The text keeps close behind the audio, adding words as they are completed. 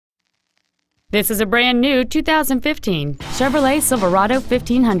This is a brand new 2015 Chevrolet Silverado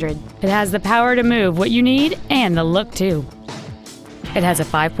 1500. It has the power to move what you need and the look too. It has a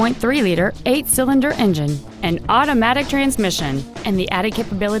 5.3-liter 8-cylinder engine, an automatic transmission, and the added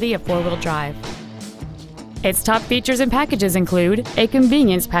capability of 4-wheel drive. Its top features and packages include a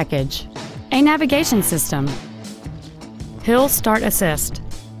convenience package, a navigation system, hill start assist,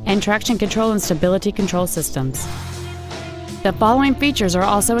 and traction control and stability control systems. The following features are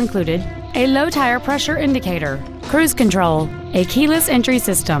also included: a low tire pressure indicator, cruise control, a keyless entry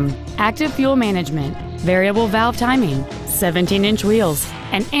system, active fuel management, variable valve timing, 17-inch wheels,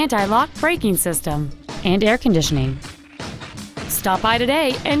 an anti-lock braking system, and air conditioning. Stop by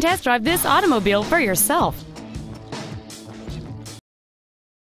today and test drive this automobile for yourself.